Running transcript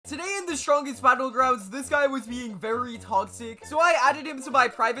Today in the strongest battlegrounds, this guy was being very toxic. So I added him to my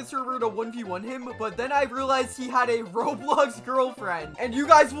private server to 1v1 him, but then I realized he had a Roblox girlfriend. And you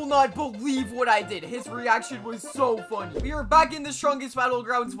guys will not believe what I did. His reaction was so funny. We are back in the strongest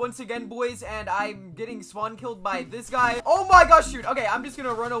battlegrounds once again, boys, and I'm getting spawn killed by this guy. Oh my gosh, dude. Okay, I'm just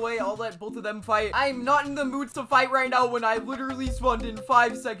gonna run away. I'll let both of them fight. I'm not in the mood to fight right now when I literally spawned in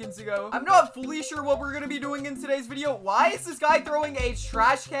 5 seconds ago. I'm not fully sure what we're gonna be doing in today's video. Why is this guy throwing a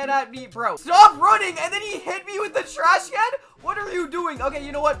trash can at me? Bro, stop running! And then he hit me with the trash can? What are you doing? Okay,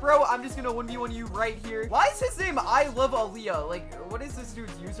 you know what, bro? I'm just gonna 1v1 you right here. Why is his name I Love Aaliyah? Like, what is this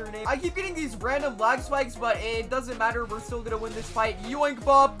dude's username? I keep getting these random lag spikes, but it doesn't matter. We're still gonna win this fight. Yoink,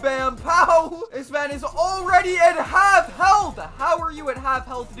 bob, bam, pow! This man is already at half health. How are you at half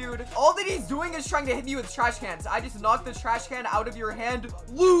health, dude? All that he's doing is trying to hit me with trash cans. I just knocked the trash can out of your hand.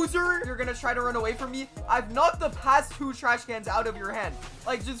 Loser! You're gonna try to run away from me? I've knocked the past 2 trash cans out of your hand.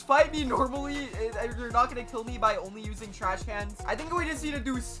 Like, just fight me normally. You're not gonna kill me by only using trash cans. I think we just need to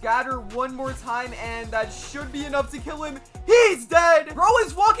do scatter one more time, and that should be enough to kill him. He's dead. Bro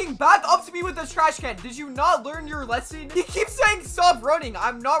is walking back up to me with the trash can. Did you not learn your lesson? He keeps saying stop running.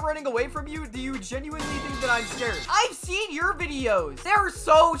 I'm not running away from you. Do you genuinely think that I'm scared? I've seen your videos. They're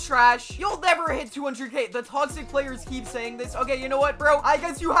so trash. You'll never hit 200k. The toxic players keep saying this. Okay, you know what, bro? I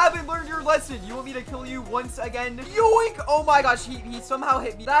guess you haven't learned your lesson. You want me to kill you once again? Yoink! Oh my gosh, he somehow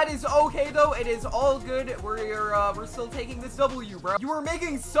hit me. That is okay though. It is all good. We're still taking this W, bro. You are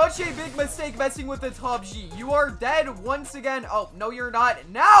making such a big mistake messing with the top G. You are dead once again. Oh, no, you're not.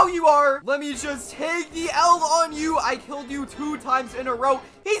 Now you are. Let me just take the L on you. I killed you 2 times in a row.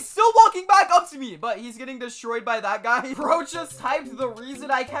 He's still walking back up to me, but he's getting destroyed by that guy. Bro just typed the reason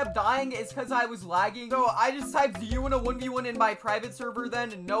I kept dying is because I was lagging. So I just typed, do you want a 1v1 in my private server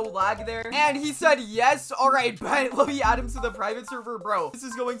then? No lag there. And he said yes. All right, bet. Let me add him to the private server, bro. This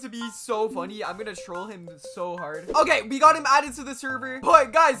is going to be so funny. I'm gonna troll him so hard. Okay, we got him added to the server.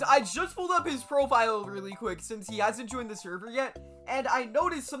 But guys, I just pulled up his profile really quick since he hasn't joined the server yet. And I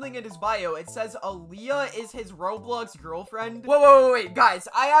noticed something in his bio. It says Aaliyah is his Roblox girlfriend. Whoa, wait, guys.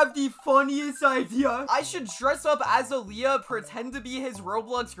 I have the funniest idea. I should dress up as Aaliyah, pretend to be his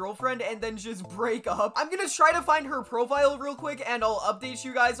Roblox girlfriend, and then just break up. I'm gonna try to find her profile real quick, and I'll update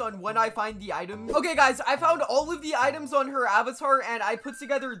you guys on when I find the item. Okay, guys, I found all of the items on her avatar, and I put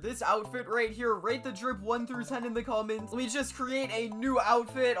together this outfit right here. Rate the drip 1 through 10 in the comments. Let me just create a new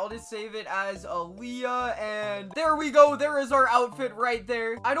outfit. I'll just save it as Aaliyah, and there we go. There is our outfit right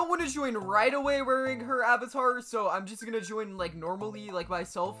there. I don't want to join right away wearing her avatar, so I'm just gonna join like normally, like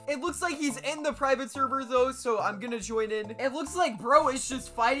myself. It looks like he's in the private server though, so I'm gonna join in. It looks like bro is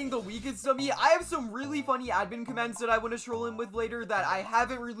just fighting the weakest of me. I have some really funny admin commands that I want to troll him with later that I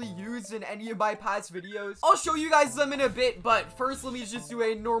haven't really used in any of my past videos. I'll show you guys them in a bit, but first let me just do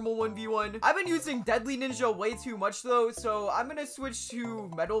a normal 1v1. I've been using Deadly Ninja way too much though, so I'm gonna switch to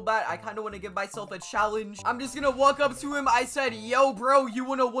Metal Bat. I kind of want to give myself a challenge. I'm just gonna walk up to him. I said, yo bro, you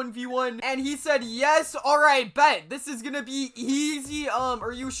want a 1v1? And he said yes. All right, bet. This is gonna be easy.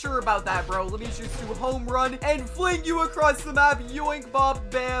 Are you sure about that, bro? Let me just do home run and fling you across the map. Yoink, bob,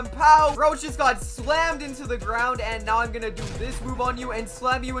 bam, pow. Bro just got slammed into the ground, and now I'm gonna do this move on you and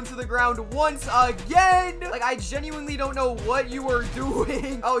slam you into the ground once again. Like, I genuinely don't know what you are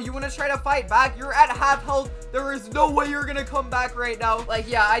doing. Oh, you want to try to fight back? You're at half health. There is no way you're gonna come back right now. Like,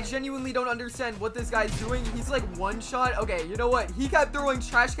 yeah, I genuinely don't understand what this guy's doing. He's like one shot. Okay, you know what? He kept throwing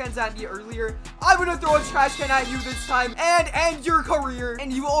trash cans at me earlier. I'm gonna throw a trash can at you this time and end your career.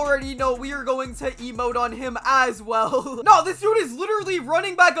 And you already know we are going to emote on him as well. No, this dude is literally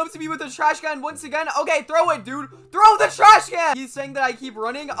running back up to me with a trash can once again. Okay, throw it, dude. Throw the trash can. He's saying that I keep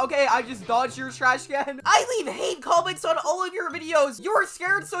running. Okay, I just dodged your trash can. I leave hate comments on all of your videos. You're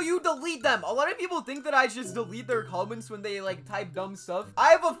scared, so you delete them. A lot of people think that I just delete their comments when they like type dumb stuff. I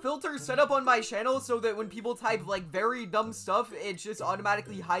have a filter set up on my channel so that when people type like very dumb stuff, it just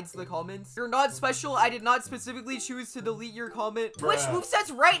automatically hides the comments. You're not special. I did not specifically choose to delete your comment. Which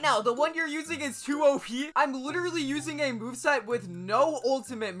movesets right now? The one you're using is too OP. I'm literally using a moveset with no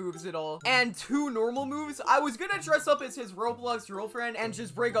ultimate moves at all and 2 normal moves. I was gonna dress up as his Roblox girlfriend and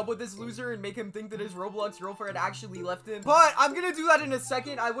just break up with this loser and make him think that his Roblox girlfriend actually left him, but I'm gonna do that in a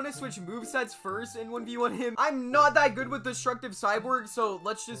second. I want to switch movesets first and 1v1 him. I'm not that good with Destructive Cyborg, so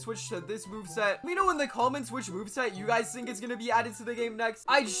let's just switch to this moveset. Let me know in the comments which moveset you guys think is gonna gonna be added to the game next.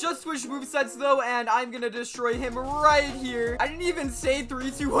 I just switched movesets though, and I'm gonna destroy him right here. I didn't even say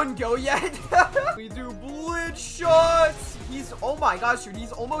 3, 2, 1, go yet. We do blitz shots. He's, oh my gosh, dude,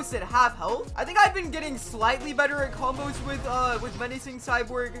 he's almost at half health. I think I've been getting slightly better at combos with menacing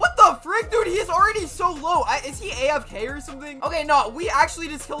cyborg. What the frick, dude? He's already so low. Is he AFK or something? Okay, no, we actually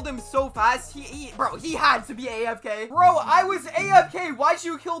just killed him so fast. Bro, he had to be AFK. Bro, I was AFK. Why'd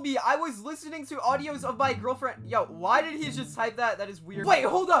you kill me? I was listening to audios of my girlfriend. Yo, why did he just type that? That is weird. Wait,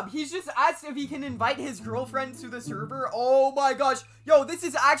 hold up. He's just asked if he can invite his girlfriend to the server. Oh my gosh. Yo, this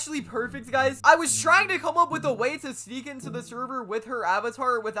is actually perfect, guys. I was trying to come up with a way to sneak into the server with her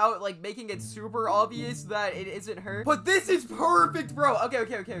avatar without, like, making it super obvious that it isn't her. But this is perfect, bro.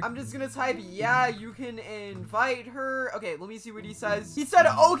 Okay. I'm just gonna type, yeah, you can invite her. Okay, let me see what he says. He said,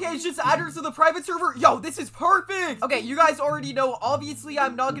 okay, just add her to the private server. Yo, this is perfect. Okay, you guys already know, obviously,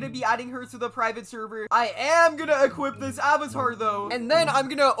 I'm not gonna be adding her to the private server. I am gonna equip this avatar, though. And then I'm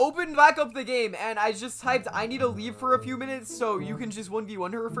gonna open back up the game, and I just typed, I need to leave for a few minutes, so you can just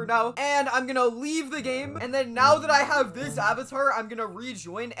 1v1 her for now. And I'm gonna leave the game, and then now that I have this avatar, I'm gonna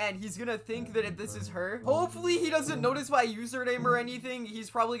rejoin, and he's gonna think that this is her. Hopefully, he doesn't notice my username or anything. He's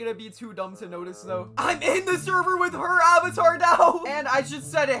probably gonna be too dumb to notice, though. I'm in the server with her avatar now, and I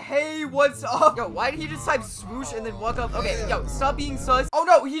just said, hey, what's up? Yo, why did he just type swoosh and then walk up? Okay, yo, stop being sus. Oh,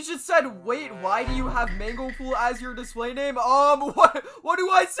 no, he just said, wait, why do you have Mango Pool as your display name? What do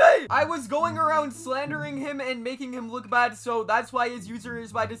I say? I was going around slandering him and making him look bad, so that's why his user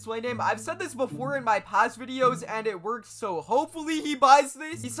is my display name. I've said this before in my past videos, and it works, so hopefully he buys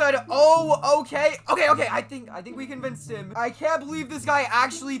this. He said, oh, okay. Okay, I think we convinced him. I can't believe this guy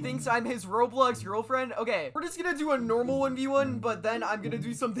actually thinks I'm his Roblox girlfriend. Okay, we're just gonna do a normal 1v1, but then I'm gonna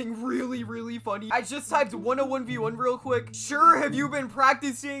do something really funny. I just typed 1v1 real quick. Sure, have you been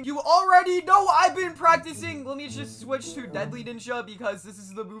practicing? You already know I've been practicing. Let me just switch to Deadly Ninja because this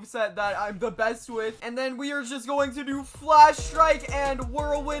is the moveset that I'm the best with. And then we are just going to do Flash Strike and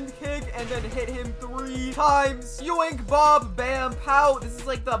Whirlwind Kick and then hit him 3 times. Yoink, bob, bam, pow. This is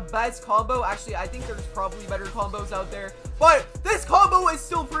like the best combo. Actually, I think there's probably better combos out there, but this combo is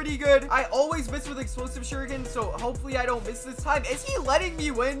still pretty good. I always miss with explosive shuriken, so hopefully I don't miss this time. Is he letting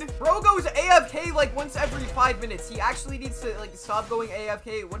me win? Bro goes AFK like once every 5 minutes. He actually needs to like stop going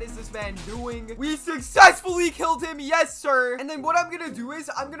AFK. What is this man doing? We successfully killed him. Yes, sir. And then what I'm gonna do is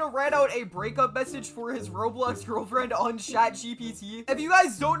I'm gonna write out a breakup message for his Roblox girlfriend on ChatGPT. If you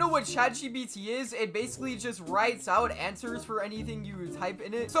guys don't know what ChatGPT is, it basically just writes out answers for anything you type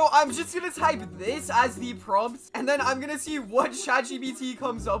in it. So I'm just gonna type this as the prompt, and then I'm gonna see what ChatGPT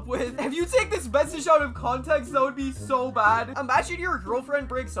comes up with. If you take this message out of context, that would be so bad. Imagine your girlfriend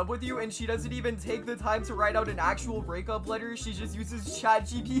breaks up with you and she doesn't even take the time to write out an actual breakup letter. She just uses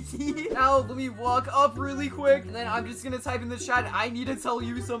ChatGPT. Now let me walk up really quick, and then I'm just gonna type in the chat, I need to tell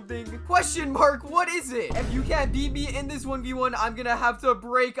you something. Question mark, what is it? If you can't beat me in this 1v1, I'm gonna have to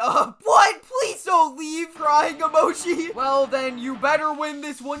break up. What? Please don't leave. Crying emoji. Well, then you better win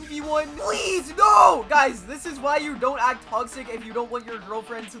this 1v1. Please, no! Guys, this is why you don't act toxic if you don't want your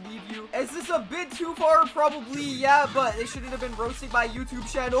girlfriend to leave you. Is this a bit too far? Probably, yeah, but they shouldn't have been roasting my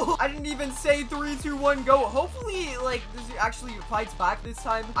YouTube channel. I didn't even say 3, 2, 1, go. Hopefully, like, this actually fights back this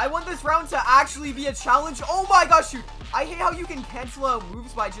time. I want this round to actually be a challenge. Oh my gosh, dude. I hate how you can cancel out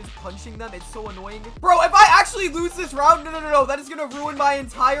moves by just punching them. It's so annoying. Bro, if I actually lose this round, no. That is gonna ruin my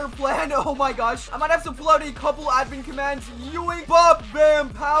entire plan. Oh my gosh. I might have to pull out a couple admin commands. Yoink, bop, bam,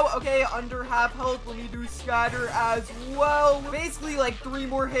 pow. Okay, under half health. Let me do scatter as well. Basically, like 3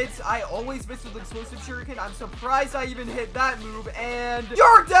 more hits. I always miss with explosive shuriken. I'm surprised I even hit that move, and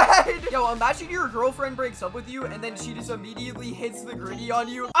you're dead. Yo, imagine your girlfriend breaks up with you, and then she just immediately hits the gritty on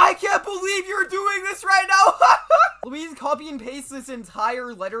you. I can't believe you're doing this right now. Let me copy and paste this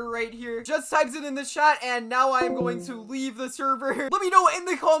entire letter right here. Just types it in the chat, and now I am going to leave the server. Let me know in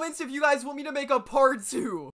the comments if you guys want me to make a part 2.